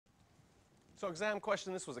So exam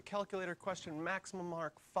question, this was a calculator question, maximum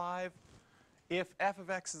mark 5. If f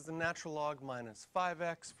of x is the natural log minus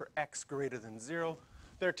 5x for x greater than 0,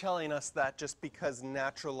 they're telling us that just because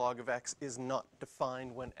natural log of x is not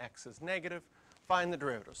defined when x is negative, find the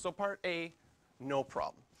derivative. So part A, no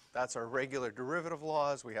problem. That's our regular derivative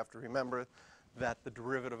laws. We have to remember that the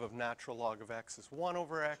derivative of natural log of x is 1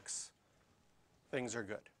 over x. Things are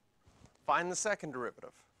good. Find the second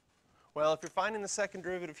derivative. Well, if you're finding the second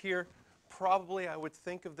derivative here, probably I would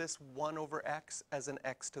think of this 1 over x as an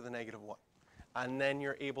x to the negative 1. And then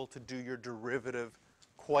you're able to do your derivative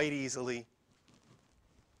quite easily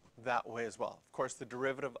that way as well. Of course, the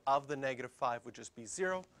derivative of the negative 5 would just be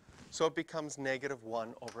 0, so it becomes negative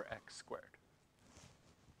 1 over x squared.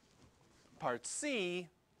 Part C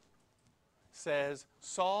says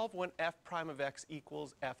solve when f prime of x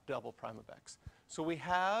equals f double prime of x. So we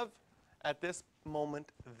have, at this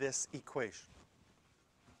moment, this equation.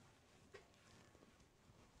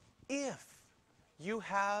 If you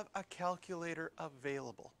have a calculator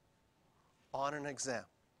available on an exam,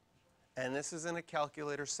 and this is in a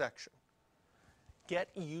calculator section, get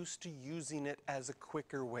used to using it as a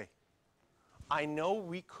quicker way. I know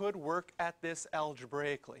we could work at this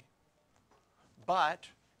algebraically, but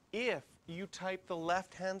if you type the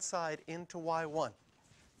left-hand side into y1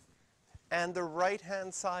 and the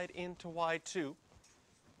right-hand side into y2,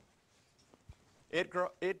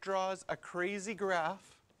 it draws a crazy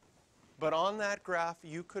graph, but on that graph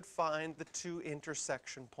you could find the two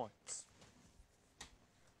intersection points.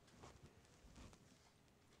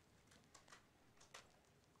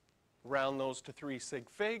 Round those to 3 sig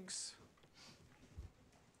figs.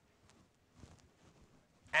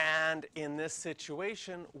 And in this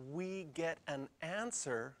situation, we get an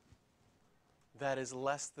answer that is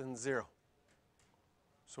less than 0.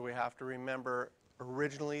 So we have to remember,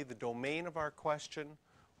 originally the domain of our question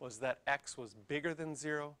was that x was bigger than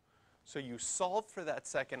 0. So you solve for that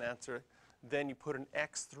second answer, then you put an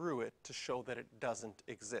x through it to show that it doesn't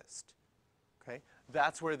exist. Okay?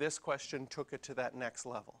 That's where this question took it to that next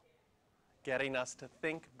level, getting us to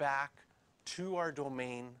think back to our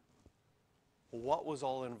domain, what was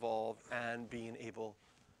all involved, and being able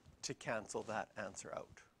to cancel that answer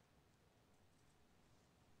out.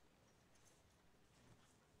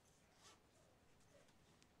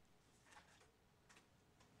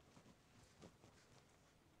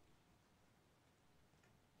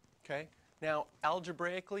 Okay? Now,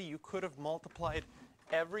 algebraically, you could have multiplied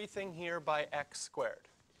everything here by x squared.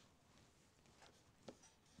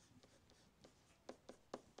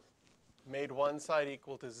 Made one side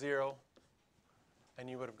equal to 0, and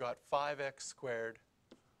you would have got 5x squared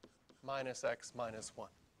minus x minus 1.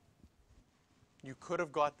 You could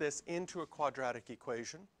have got this into a quadratic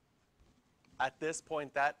equation. At this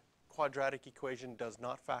point, that quadratic equation does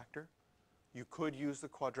not factor. You could use the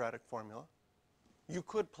quadratic formula. You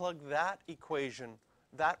could plug that equation,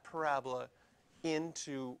 that parabola,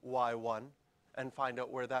 into y1 and find out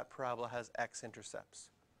where that parabola has x-intercepts.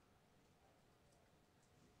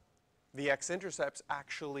 The x-intercepts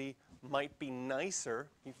actually might be nicer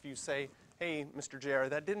if you say, hey, Mr. JR,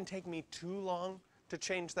 that didn't take me too long to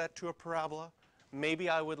change that to a parabola. Maybe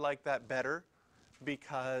I would like that better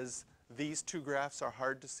because these two graphs are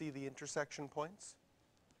hard to see the intersection points.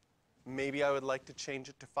 Maybe I would like to change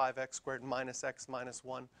it to 5x squared minus x minus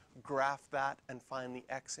 1, graph that, and find the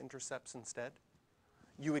x-intercepts instead.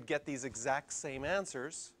 You would get these exact same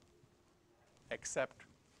answers, except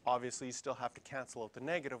obviously you still have to cancel out the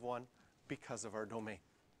negative 1 because of our domain.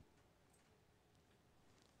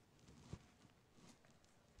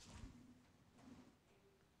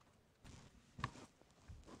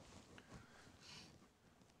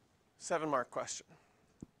 Seven-mark question.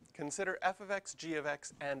 Consider f of x, g of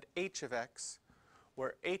x, and h of x,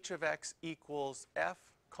 where h of x equals f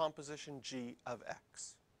composition g of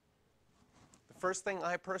x. The first thing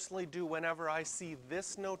I personally do whenever I see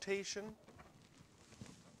this notation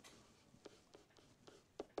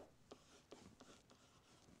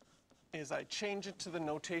is I change it to the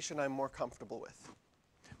notation I'm more comfortable with.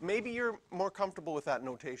 Maybe you're more comfortable with that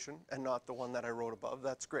notation and not the one that I wrote above.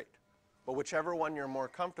 That's great. But whichever one you're more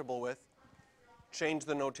comfortable with, change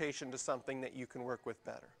the notation to something that you can work with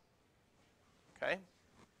better. Okay?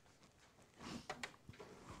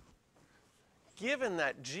 Given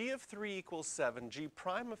that g of 3 equals 7, g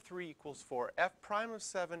prime of 3 equals 4, f prime of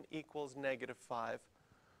 7 equals negative 5,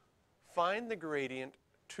 find the gradient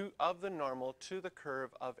of the normal to the curve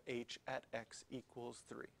of h at x equals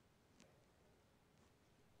 3.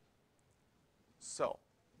 So,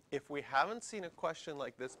 if we haven't seen a question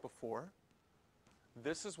like this before,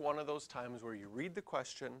 this is one of those times where you read the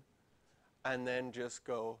question and then just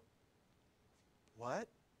go, What?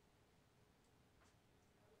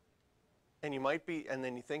 And you might be, and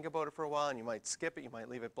then you think about it for a while, and you might skip it, you might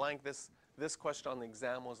leave it blank. This question on the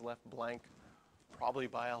exam was left blank probably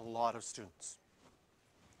by a lot of students.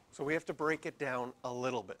 So we have to break it down a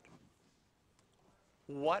little bit.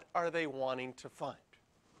 What are they wanting to find?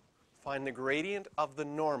 Find the gradient of the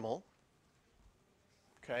normal.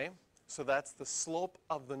 Okay, so that's the slope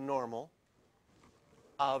of the normal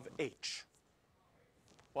of h.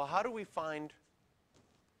 Well, how do we find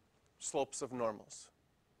slopes of normals?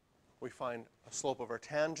 We find a slope of our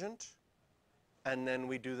tangent, and then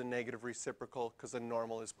we do the negative reciprocal because the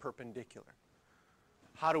normal is perpendicular.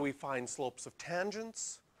 How do we find slopes of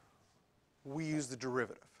tangents? We use the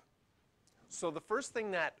derivative. So the first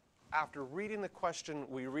thing that, after reading the question,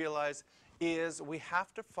 we realize is we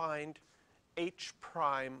have to find h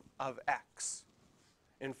prime of x.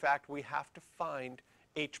 In fact, we have to find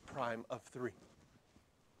h prime of 3.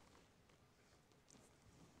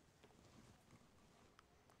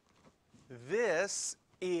 This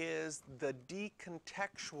is the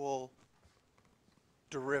decontextual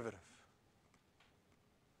derivative.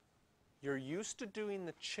 You're used to doing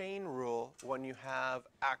the chain rule when you have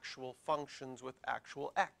actual functions with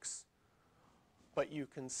actual x. But you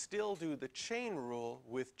can still do the chain rule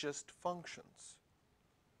with just functions.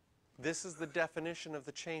 This is the definition of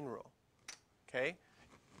the chain rule. Okay?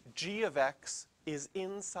 G of x is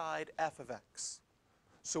inside f of x.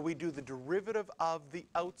 So we do the derivative of the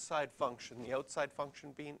outside function, the outside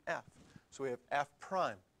function being f. So we have f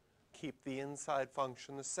prime. Keep the inside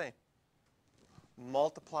function the same.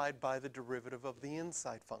 Multiplied by the derivative of the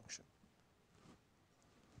inside function.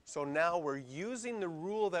 So now we're using the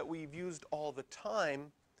rule that we've used all the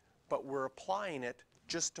time, but we're applying it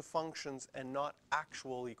just to functions and not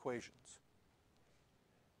actual equations.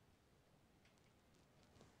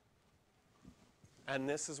 And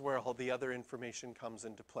this is where all the other information comes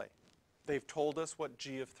into play. They've told us what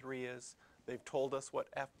g of 3 is. They've told us what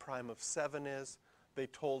f prime of 7 is. They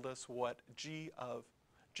told us what g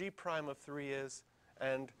prime of 3 is.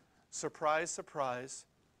 And surprise, surprise,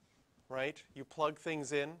 right? You plug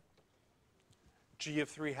things in. G of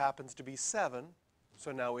 3 happens to be 7.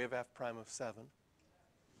 So now we have f prime of 7.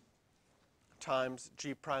 Times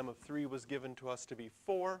g prime of 3 was given to us to be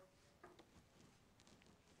 4.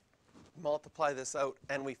 Multiply this out,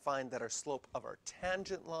 and we find that our slope of our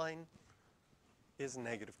tangent line is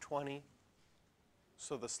negative 20.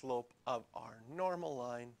 So the slope of our normal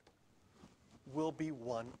line will be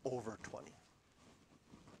 1 over 20.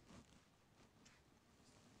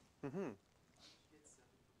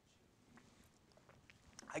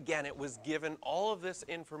 Again, it was given, all of this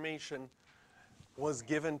information was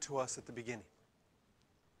given to us at the beginning.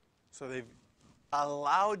 So they've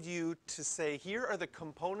allowed you to say, here are the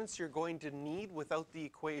components you're going to need without the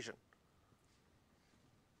equation.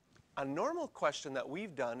 A normal question that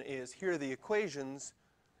we've done is, here are the equations,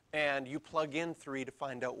 and you plug in 3 to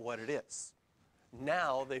find out what it is.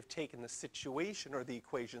 Now they've taken the situation or the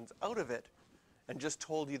equations out of it and just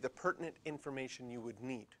told you the pertinent information you would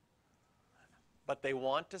need. But they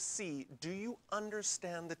want to see, do you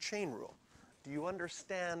understand the chain rule? Do you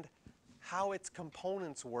understand how its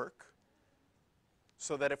components work?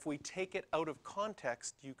 So that if we take it out of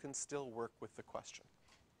context, you can still work with the question.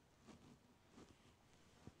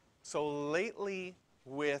 So lately,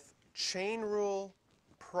 with chain rule,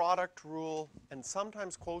 product rule, and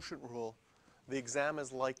sometimes quotient rule, the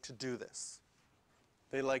examiners like to do this.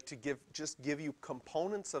 They like to just give you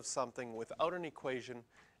components of something without an equation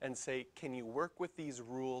and say, can you work with these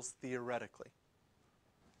rules theoretically?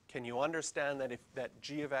 Can you understand that that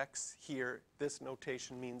g of x here, this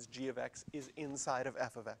notation means g of x is inside of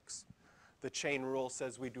f of x? The chain rule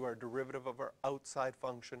says we do our derivative of our outside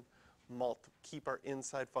function, keep our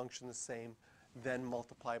inside function the same, then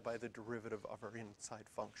multiply by the derivative of our inside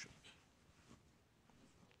function.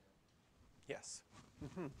 Yes?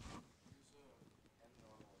 Mm-hmm.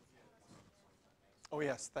 Oh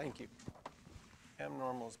yes, thank you. M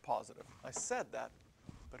normal is positive. I said that,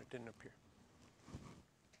 but it didn't appear.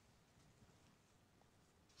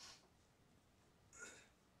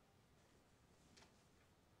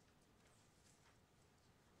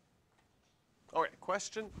 All right,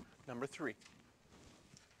 question number 3.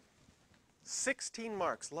 16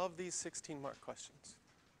 marks. Love these 16-mark questions.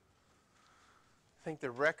 I think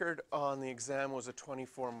the record on the exam was a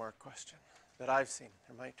 24-mark question that I've seen.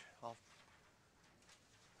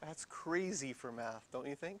 That's crazy for math, don't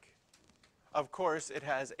you think? Of course, it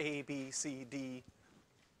has A, B, C, D.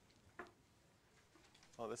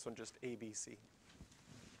 Oh, this one just A, B, C.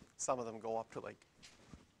 Some of them go up to like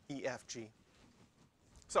E, F, G.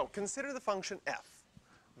 So consider the function f.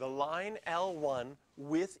 The line L1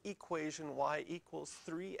 with equation y equals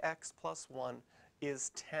 3x plus 1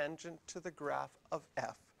 is tangent to the graph of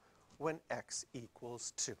f when x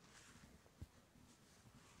equals 2.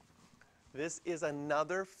 This is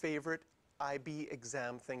another favorite IB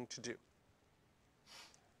exam thing to do.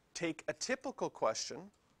 Take a typical question,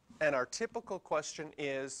 and our typical question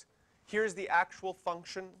is, here's the actual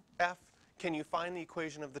function f. Can you find the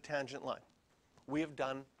equation of the tangent line? We have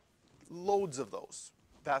done loads of those.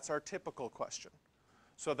 That's our typical question.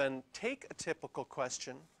 So then take a typical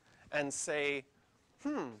question and say,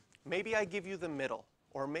 maybe I give you the middle,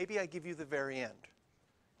 or maybe I give you the very end.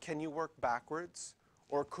 Can you work backwards?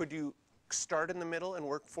 Or could you start in the middle and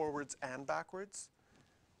work forwards and backwards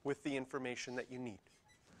with the information that you need?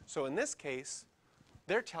 So in this case,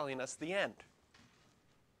 they're telling us the end.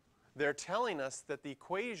 They're telling us that the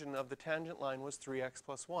equation of the tangent line was 3x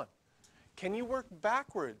plus 1. Can you work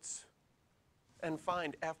backwards and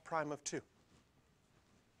find f prime of 2?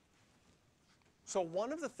 So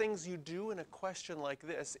one of the things you do in a question like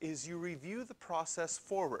this is you review the process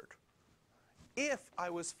forward. If I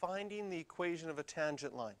was finding the equation of a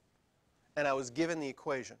tangent line and I was given the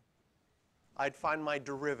equation, I'd find my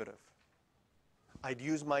derivative. I'd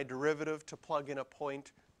use my derivative to plug in a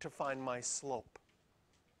point to find my slope.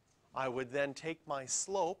 I would then take my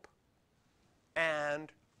slope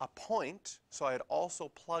and a point, so I'd also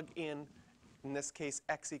plug in this case,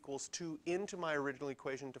 x equals 2 into my original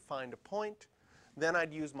equation to find a point. Then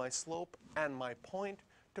I'd use my slope and my point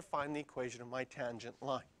to find the equation of my tangent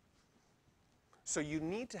line. So you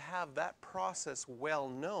need to have that process well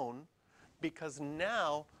known, because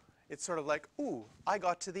now it's sort of like, ooh, I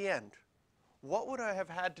got to the end. What would I have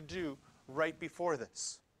had to do right before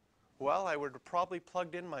this? Well, I would have probably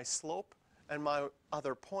plugged in my slope and my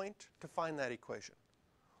other point to find that equation.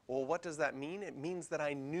 Well, what does that mean? It means that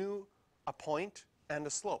I knew a point and a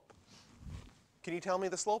slope. Can you tell me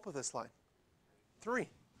the slope of this line? 3.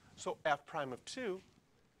 So f prime of 2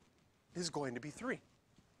 is going to be 3.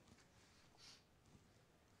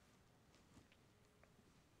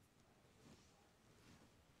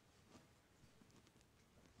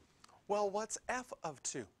 Well, what's f of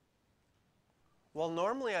 2? Well,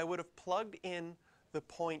 normally I would have plugged in the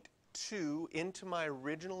point 2 into my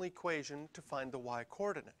original equation to find the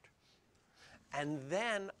y-coordinate. And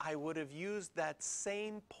then I would have used that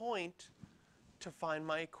same point to find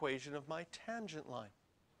my equation of my tangent line.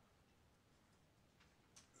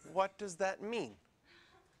 What does that mean?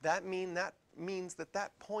 That means that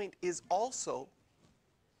that point is also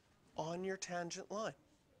on your tangent line.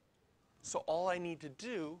 So all I need to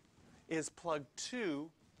do is plug 2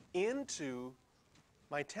 into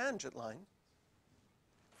my tangent line,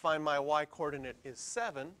 find my y-coordinate is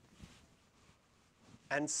 7,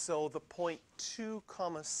 and so the point 2,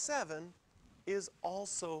 7 is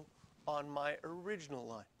also on my original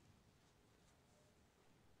line.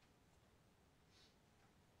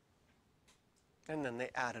 And then they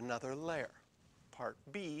add another layer. Part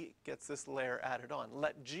B gets this layer added on.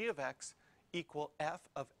 Let g of x equal f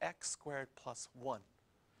of x squared plus 1.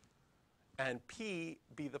 And P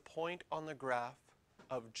be the point on the graph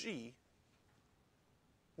of G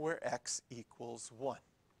where x equals 1.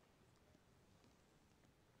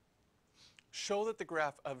 Show that the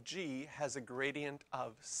graph of G has a gradient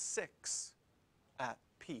of 6 at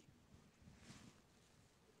P.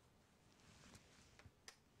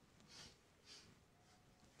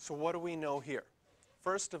 So what do we know here?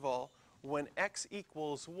 First of all, when x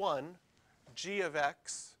equals 1, g of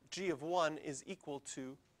 1 is equal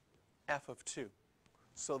to f of 2.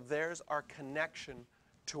 So there's our connection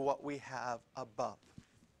to what we have above.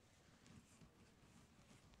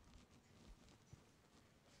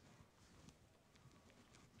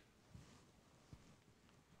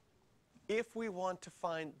 If we want to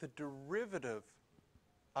find the derivative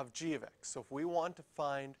of g of x, so if we want to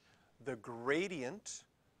find the gradient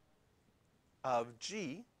of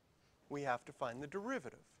g, we have to find the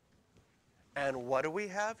derivative. And what do we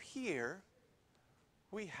have here?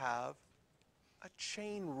 We have a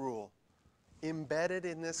chain rule embedded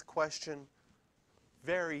in this question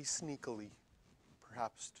very sneakily,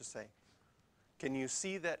 perhaps to say. Can you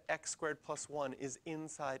see that x squared plus 1 is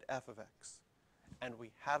inside f of x? And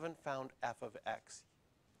we haven't found f of x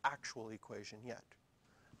actual equation yet.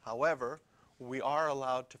 However, we are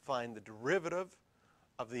allowed to find the derivative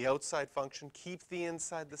of the outside function, keep the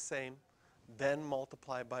inside the same, then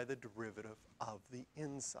multiply by the derivative of the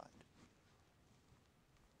inside.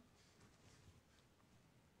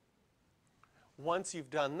 Once you've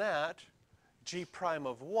done that, g prime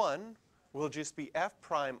of 1 will just be f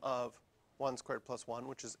prime of 1 squared plus 1,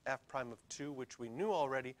 which is f prime of 2, which we knew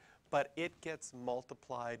already, but it gets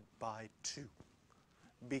multiplied by 2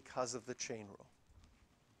 because of the chain rule.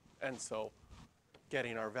 And so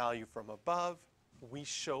getting our value from above, we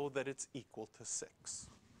show that it's equal to 6.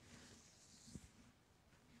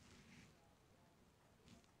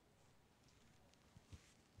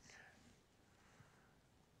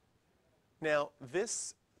 Now,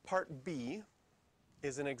 this part B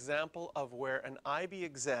is an example of where an IB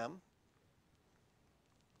exam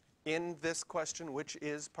in this question, which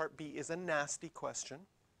is part B, is a nasty question.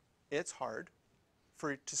 It's hard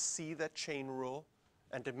for it to see that chain rule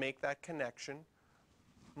and to make that connection.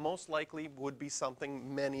 Most likely would be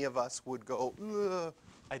something many of us would go, ugh,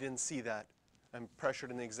 I didn't see that. I'm pressured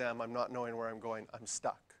in the exam. I'm not knowing where I'm going. I'm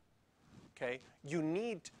stuck. Okay? You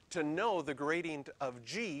need to know the gradient of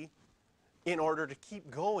G in order to keep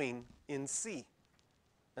going in C.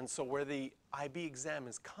 And so where the IB exam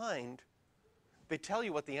is kind, they tell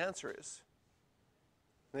you what the answer is.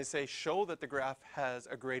 And they say, show that the graph has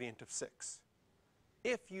a gradient of 6.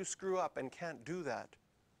 If you screw up and can't do that,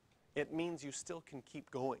 it means you still can keep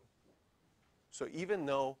going. So even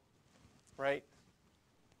though, right,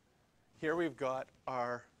 here we've got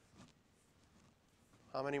our,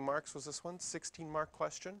 how many marks was this one? 16-mark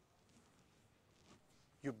question.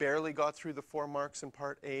 You barely got through the 4 marks in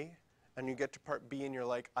part A, and you get to part B and you're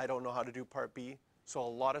like, I don't know how to do part B. So a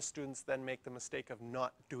lot of students then make the mistake of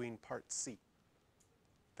not doing part C.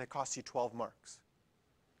 That costs you 12 marks.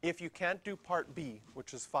 If you can't do part B,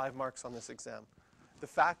 which is 5 marks on this exam, the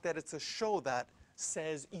fact that it's a show that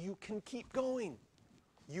says you can keep going.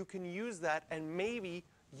 You can use that, and maybe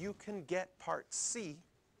you can get part C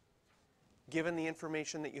given the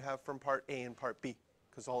information that you have from part A and part B,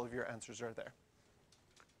 because all of your answers are there.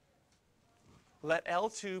 Let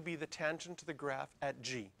L2 be the tangent to the graph at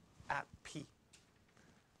G, at P.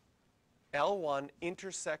 L1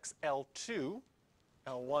 intersects L2,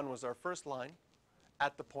 L1 was our first line,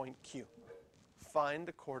 at the point Q. Find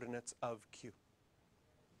the coordinates of Q.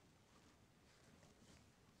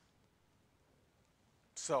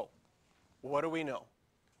 So, what do we know?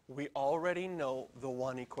 We already know the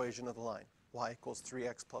 1 equation of the line, y equals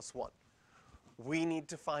 3x plus 1. We need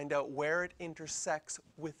to find out where it intersects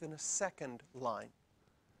within a second line.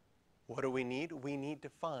 What do we need? We need to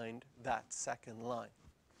find that second line.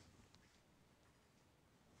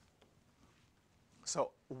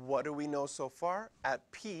 So what do we know so far? At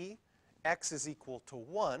P, x is equal to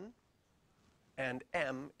 1, and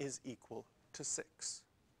m is equal to 6.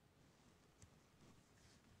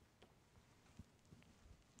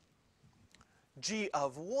 G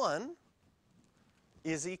of 1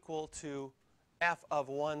 is equal to f of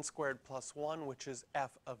 1 squared plus 1, which is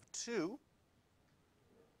f of 2.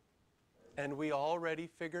 And we already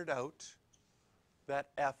figured out that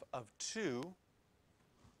f of 2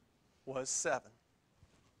 was 7.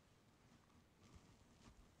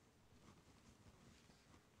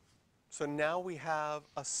 So now we have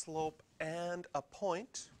a slope and a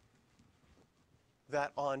point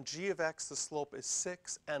that on g of x the slope is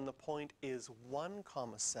 6 and the point is 1,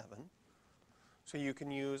 7. So you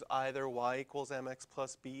can use either y equals mx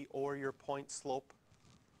plus b or your point slope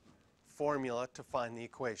formula to find the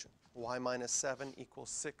equation. Y minus 7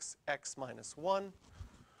 equals 6x minus 1.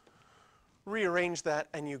 Rearrange that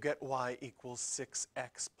and you get y equals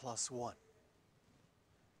 6x plus 1.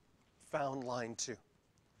 Found line 2.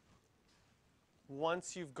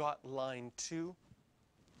 Once you've got line 2,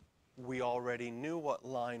 we already knew what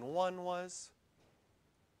line 1 was.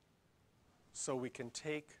 So we can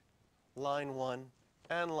take line 1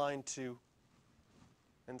 and line 2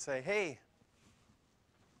 and say, hey,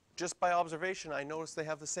 just by observation, I noticed they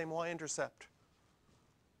have the same y-intercept.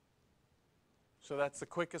 So that's the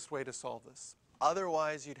quickest way to solve this.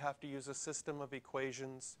 Otherwise, you'd have to use a system of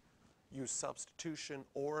equations, use substitution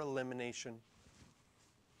or elimination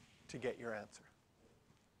to get your answer.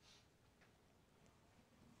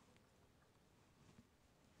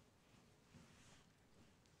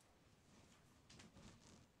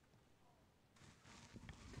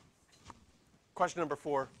 Question number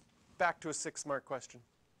 4, back to a 6-mark question.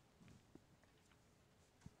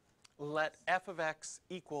 Let f of x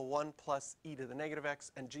equal 1 plus e to the negative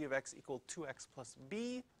x and g of x equal 2x plus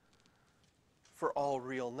b for all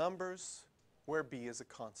real numbers where b is a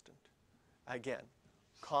constant. Again,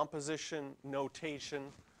 composition notation,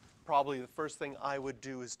 probably the first thing I would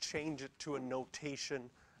do is change it to a notation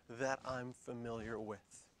that I'm familiar with.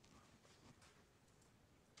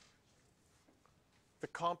 The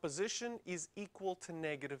composition is equal to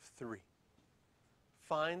 -3.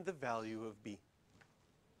 Find the value of b.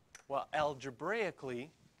 Well,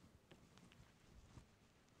 algebraically,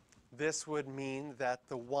 This would mean that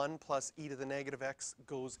the 1 plus e to the negative x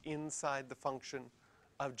goes inside the function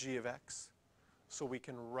of g of x. So we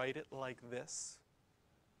can write it like this.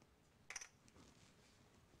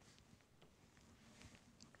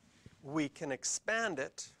 We can expand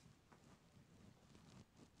it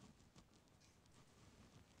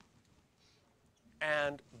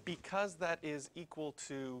and because that is equal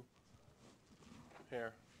to,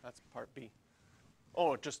 here, that's part B.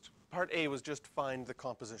 Oh, just part A was just find the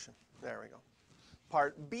composition. There we go.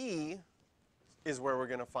 Part B is where we're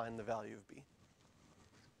going to find the value of B.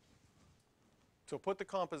 So put the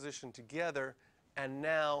composition together, and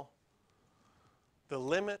now the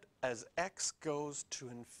limit as x goes to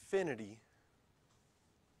infinity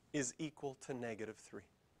is equal to negative 3.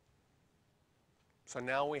 So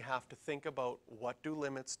now we have to think about what do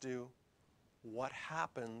limits do, what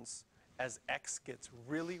happens as x gets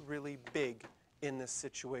really, really big in this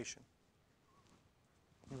situation.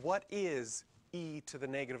 What is e to the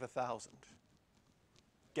negative 1,000?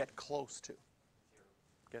 Get close to.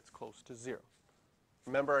 Gets close to 0.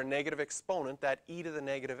 Remember our negative exponent, that e to the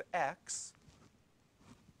negative x,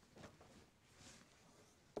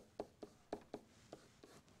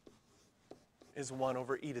 is 1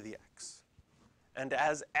 over e to the x. And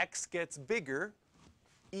as x gets bigger,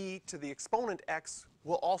 e to the exponent x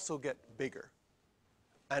will also get bigger.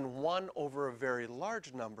 And 1 over a very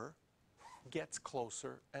large number gets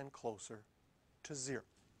closer and closer to 0.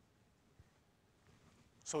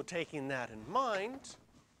 So taking that in mind,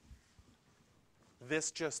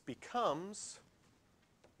 this just becomes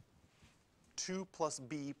 2 plus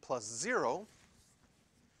b plus 0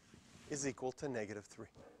 is equal to negative 3.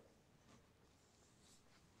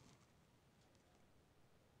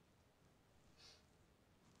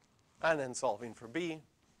 And then solving for b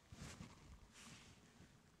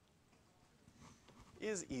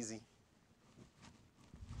is easy.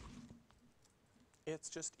 It's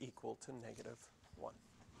just equal to negative 1.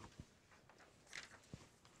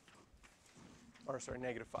 Or sorry,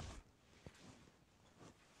 negative 5.